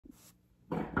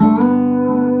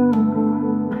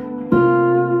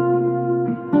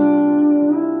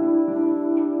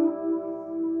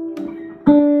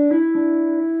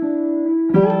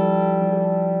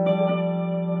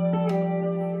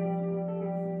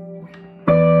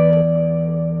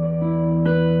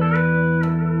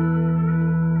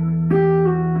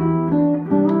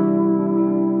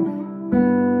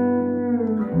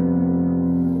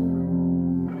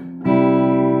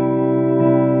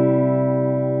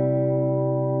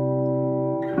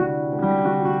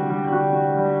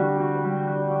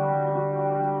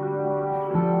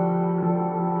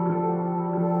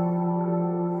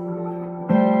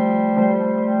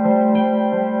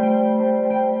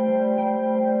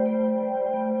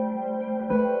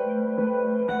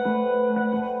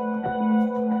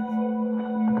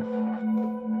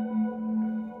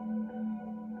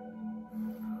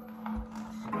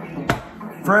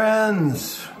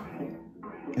friends,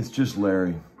 it's just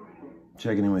Larry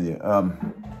checking in with you.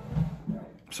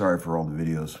 Sorry for all the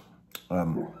videos.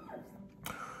 You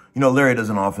know, Larry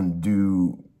doesn't often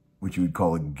do what you would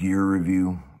call a gear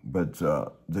review, but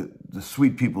the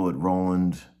sweet people at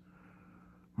Roland,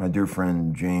 my dear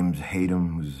friend James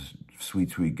Hatem, who's a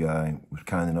sweet, sweet guy, was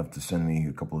kind enough to send me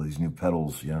a couple of these new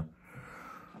pedals, yeah.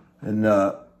 And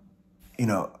you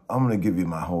know, I'm going to give you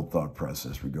my whole thought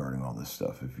process regarding all this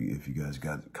stuff if you guys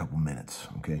got a couple minutes,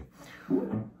 okay?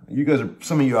 You guys are,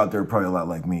 some of you out there are probably a lot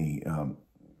like me.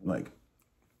 Like,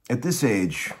 at this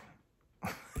age, I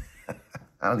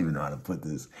don't even know how to put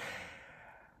this.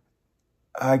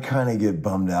 I kind of get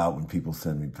bummed out when people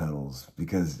send me pedals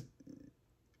because,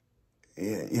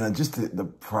 you know, just the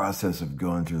process of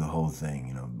going through the whole thing,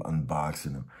 you know,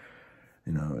 unboxing them,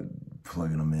 you know,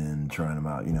 plugging them in, trying them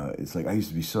out. You know, it's like I used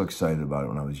to be so excited about it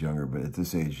when I was younger, but at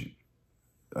this age,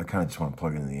 I kind of just want to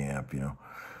plug it in the amp, you know.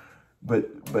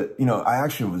 But you know, I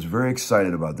actually was very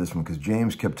excited about this one because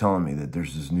James kept telling me that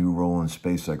there's this new Roland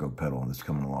Space Echo pedal that's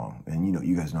coming along. And, you know,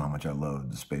 you guys know how much I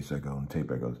love the Space Echo and tape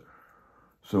echoes.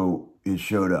 So it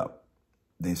showed up.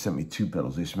 They sent me two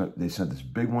pedals. They sent this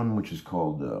big one, which is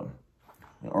called an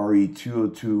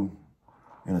RE202,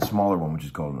 and a smaller one, which is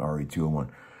called an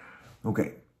RE201.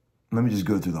 Okay, let me just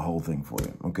go through the whole thing for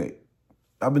you. Okay,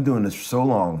 I've been doing this for so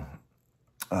long,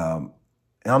 and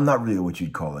I'm not really what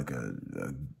you'd call like a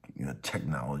you know,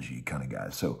 technology kind of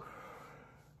guy. So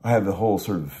I have the whole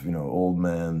sort of, you know, old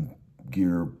man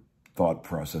gear thought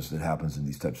process that happens in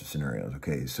these types of scenarios.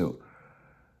 Okay, so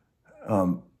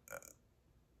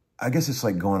I guess it's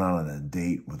like going out on a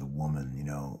date with a woman, you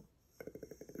know.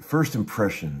 First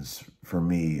impressions for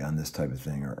me on this type of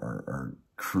thing are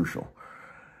crucial.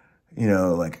 You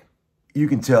know, like you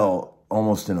can tell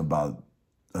almost in about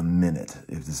a minute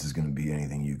if this is going to be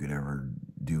anything you could ever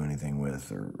do anything with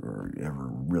or ever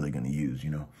really going to use,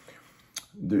 you know.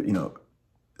 You know,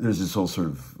 there's this whole sort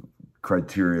of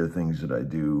criteria things that I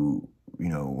do, you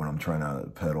know, when I'm trying to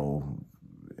pedal.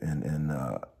 And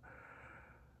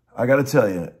I got to tell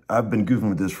you, I've been goofing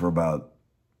with this for about,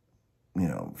 you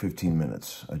know, 15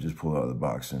 minutes. I just pulled it out of the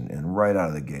box and right out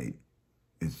of the gate,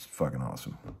 it's fucking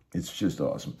awesome. It's just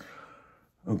awesome.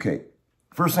 Okay,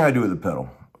 first thing I do with the pedal,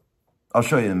 I'll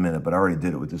show you in a minute, but I already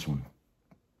did it with this one.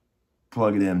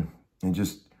 Plug it in and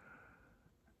just,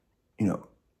 you know,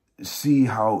 see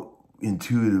how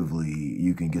intuitively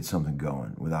you can get something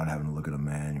going without having to look at a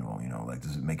manual, you know, like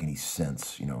does it make any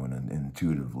sense, you know, in an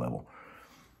intuitive level.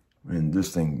 And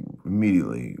this thing,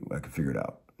 immediately, I could figure it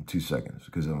out in 2 seconds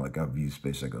because I'm like, I've used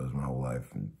Space Echoes my whole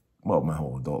life, and well, my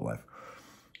whole adult life.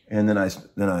 And then I,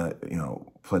 you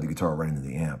know, play the guitar right into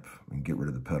the amp and get rid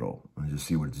of the pedal and just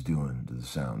see what it's doing to the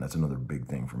sound. That's another big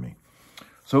thing for me.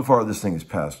 So far, this thing has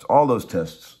passed all those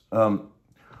tests.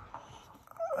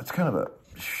 It's kind of a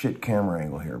shit camera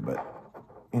angle here, but,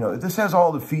 you know, this has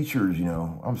all the features, you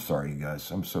know. I'm sorry, you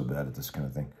guys. I'm so bad at this kind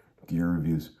of thing. Gear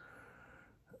reviews.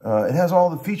 It has all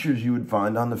the features you would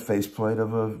find on the faceplate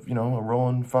of a, you know, a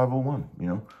Roland 501, you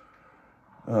know.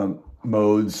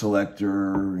 Mode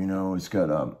selector, you know, it's got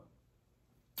a,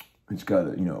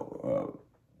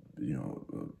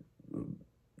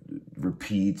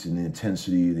 repeat and the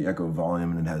intensity, the echo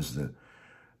volume, and it has the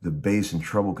bass and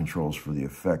treble controls for the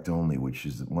effect only, which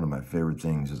is one of my favorite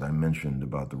things, as I mentioned,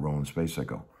 about the Roland Space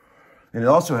Echo. And it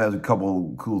also has a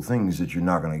couple cool things that you're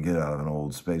not going to get out of an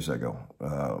old Space Echo,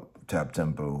 tap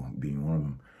tempo being one of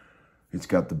them. It's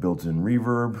got the built-in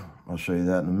reverb. I'll show you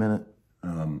that in a minute.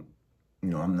 You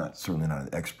know, I'm certainly not an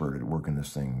expert at working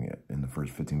this thing yet in the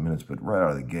first 15 minutes, but right out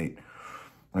of the gate,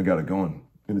 I got it going,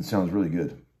 and it sounds really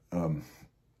good. I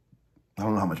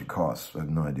don't know how much it costs. I have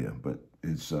no idea, but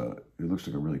it looks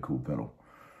like a really cool pedal.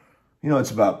 You know, it's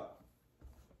about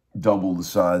double the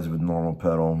size of a normal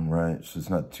pedal, right? So it's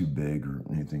not too big or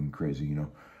anything crazy, you know.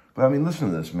 But I mean,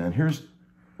 listen to this, man.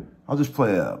 I'll just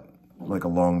play like a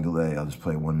long delay. I'll just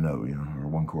play one note, you know, or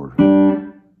one chord.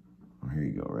 Oh, here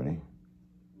you go, ready?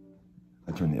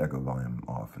 I turned the echo volume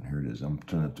off, and here it is. I'm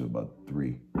turning it to about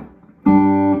 3.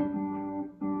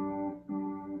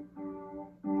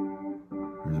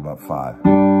 Here's about 5.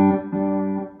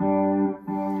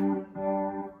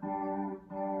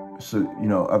 So, you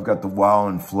know, I've got the wow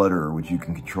and flutter, which you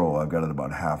can control. I've got it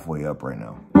about halfway up right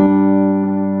now.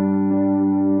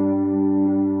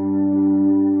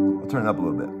 I'll turn it up a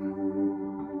little bit.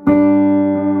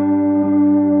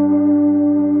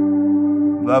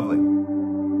 Lovely.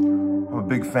 I'm a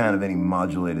big fan of any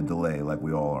modulated delay like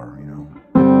we all are, you know.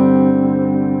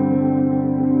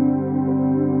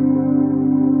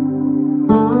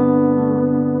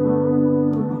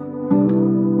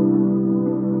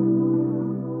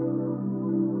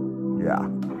 Yeah.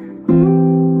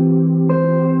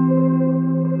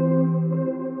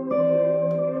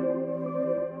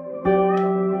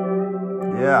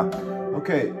 Yeah.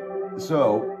 Okay.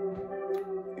 So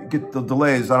get the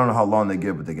delays. I don't know how long they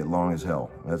get, but they get long as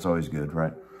hell. That's always good,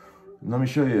 right? Let me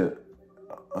show you.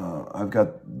 I've got,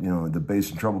 you know, the bass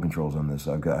and treble controls on this.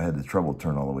 I had the treble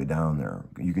turn all the way down there.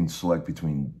 You can select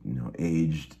between, you know,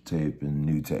 aged tape and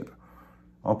new tape.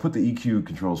 I'll put the EQ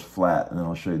controls flat, and then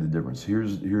I'll show you the difference.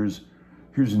 Here's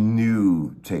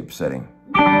new tape setting.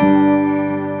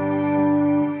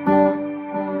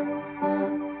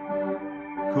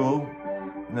 Cool.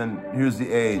 And then here's the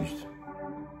aged.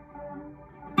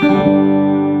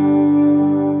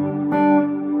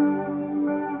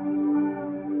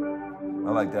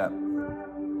 I like that.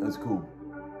 That's cool.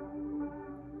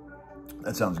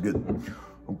 That sounds good.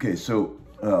 Okay, so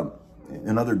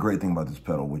another great thing about this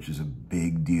pedal, which is a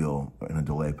big deal in a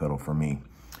delay pedal for me,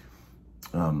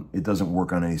 it doesn't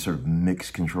work on any sort of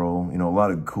mix control. You know, a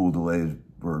lot of cool delays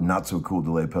or not so cool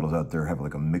delay pedals out there have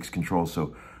like a mix control.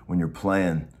 So when you're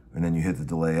playing and then you hit the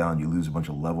delay on, you lose a bunch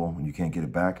of level and you can't get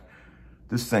it back.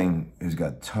 This thing has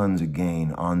got tons of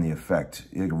gain on the effect.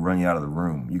 It can run you out of the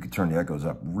room. You can turn the echoes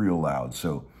up real loud.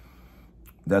 So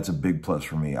that's a big plus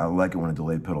for me. I like it when a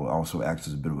delay pedal also acts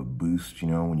as a bit of a boost. You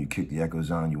know, when you kick the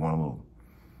echoes on, you want a little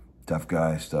tough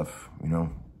guy stuff, you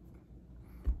know,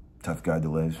 tough guy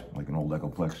delays, like an old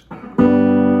Echoplex.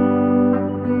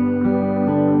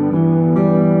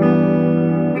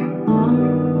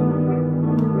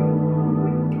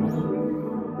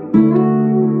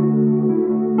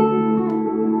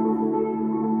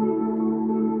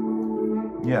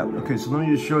 Yeah, okay, so let me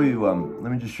just show you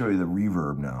the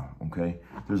reverb now, okay?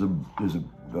 There's a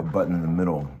button in the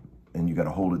middle, and you gotta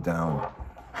hold it down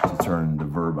to turn the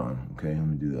verb on, okay? Let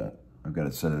me do that. I've got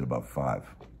it set at about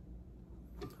 5.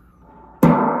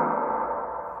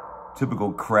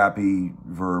 Typical crappy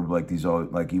verb, like these,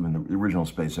 like even the original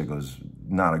Space Echo's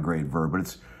not a great verb,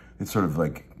 but it's sort of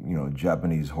like, you know,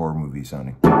 Japanese horror movie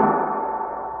sounding.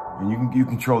 And you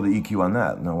control the EQ on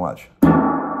that. Now watch.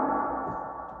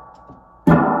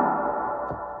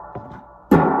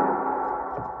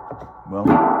 Well,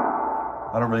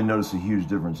 I don't really notice a huge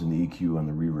difference in the EQ on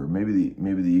the reverb. Maybe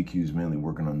the EQ is mainly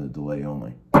working on the delay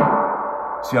only.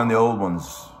 See, on the old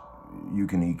ones, you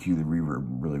can EQ the reverb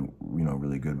really, you know,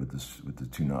 really good with the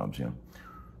 2 knobs, yeah.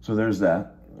 So there's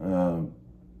that, and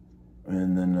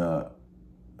then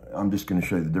I'm just going to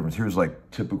show you the difference. Here's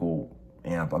like typical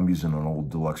amp. I'm using an old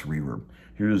deluxe reverb.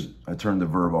 I turned the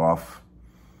verb off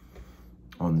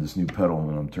on this new pedal,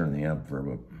 and I'm turning the amp verb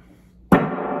up.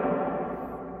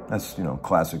 That's, you know,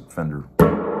 classic Fender.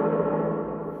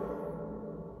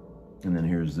 And then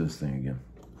here's this thing again.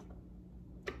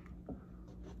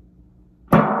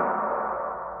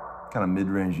 Kind of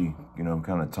mid-rangey, you know,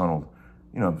 kind of tunneled,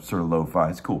 you know, sort of lo-fi.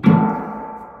 It's cool.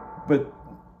 But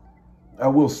I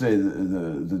will say yeah,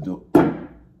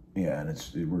 and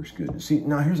it works good. See,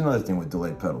 now here's another thing with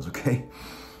delay pedals, okay?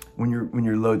 When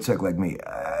you're low tech like me,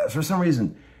 for some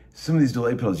reason, some of these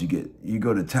delay pedals you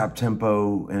go to tap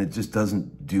tempo and it just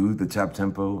doesn't do the tap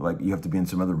tempo. Like you have to be in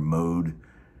some other mode.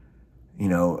 You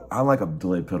know, I like a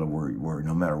delay pedal where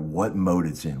no matter what mode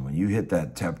it's in, when you hit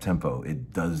that tap tempo,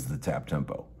 it does the tap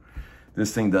tempo.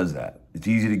 This thing does that. It's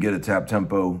easy to get a tap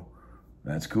tempo.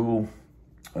 That's cool.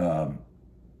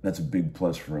 That's a big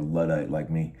plus for a Luddite like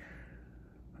me.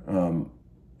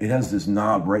 It has this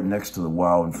knob right next to the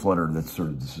wow and flutter that's sort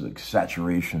of this like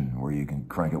saturation where you can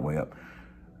crank it way up.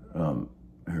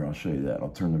 Here, I'll show you that. I'll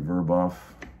turn the verb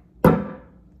off.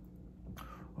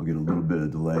 I'll get a little bit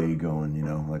of delay going, you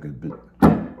know, like a bit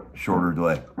shorter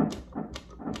delay.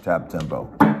 Tap tempo.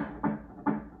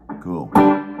 Cool.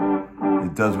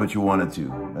 It does what you want it to.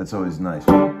 That's always nice.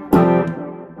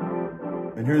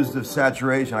 And here's the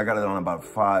saturation. I got it on about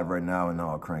 5 right now, and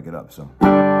now I'll crank it up, so.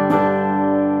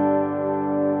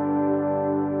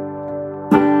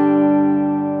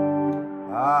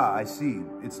 I see.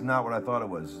 It's not what I thought it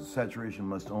was. Saturation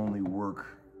must only work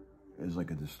as like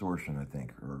a distortion, I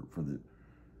think, or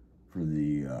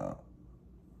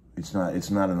it's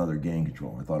not another gain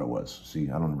control. I thought it was.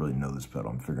 See, I don't really know this pedal.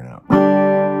 I'm figuring it out.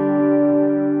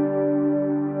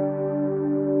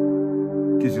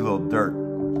 Gives you a little dirt.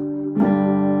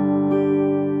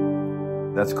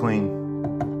 That's clean.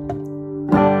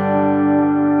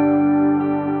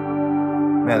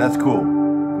 Man, that's cool.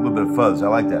 A little bit of fuzz. I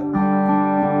like that.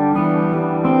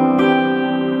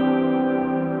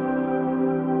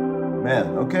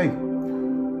 Man, okay.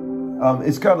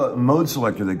 It's got a mode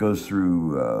selector that goes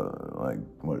through, like,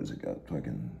 what has it got?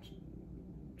 Fucking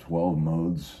 12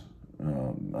 modes.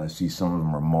 I see some of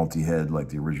them are multi-head, like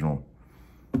the original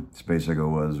Space Echo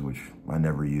was, which I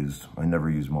never used. I never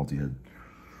used multi-head.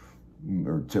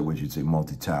 Or what you'd say,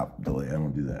 multi-tap delay. I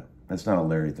don't do that. That's not a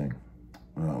Larry thing.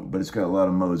 But it's got a lot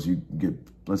of modes. You get,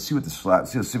 let's see what the slap,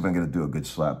 let's see if I'm going to do a good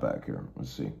slap back here.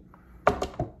 Let's see.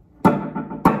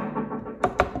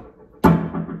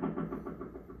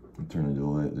 Turn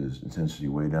the intensity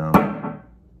way down.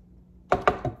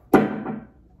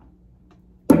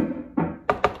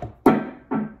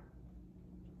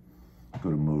 Go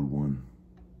to mode 1.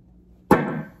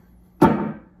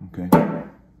 Okay.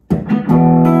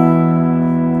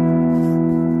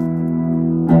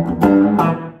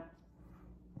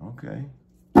 Okay.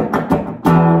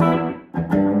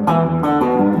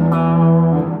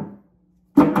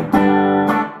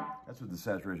 That's with the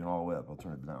saturation all the way up. I'll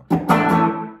turn it down.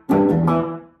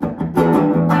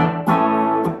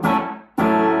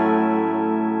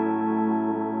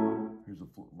 Here's a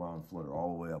wound flutter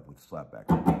all the way up with slapback.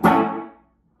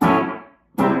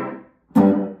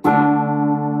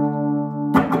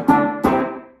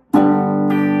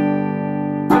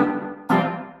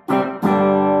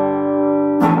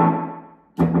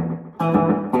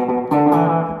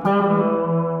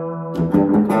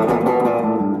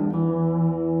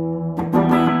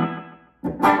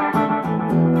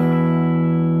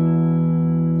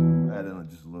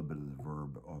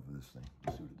 Thing.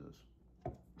 Let's see what it does.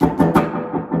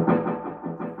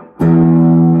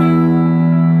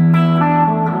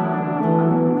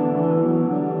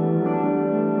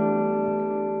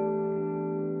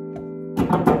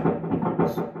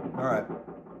 All right.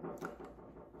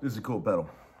 This is a cool pedal.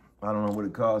 I don't know what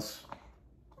it costs,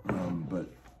 but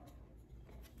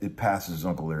it passes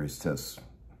Uncle Larry's tests.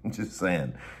 I'm just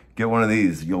saying. Get one of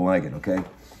these. You'll like it, okay?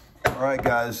 All right,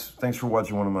 guys. Thanks for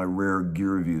watching one of my rare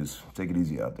gear reviews. Take it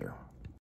easy out there.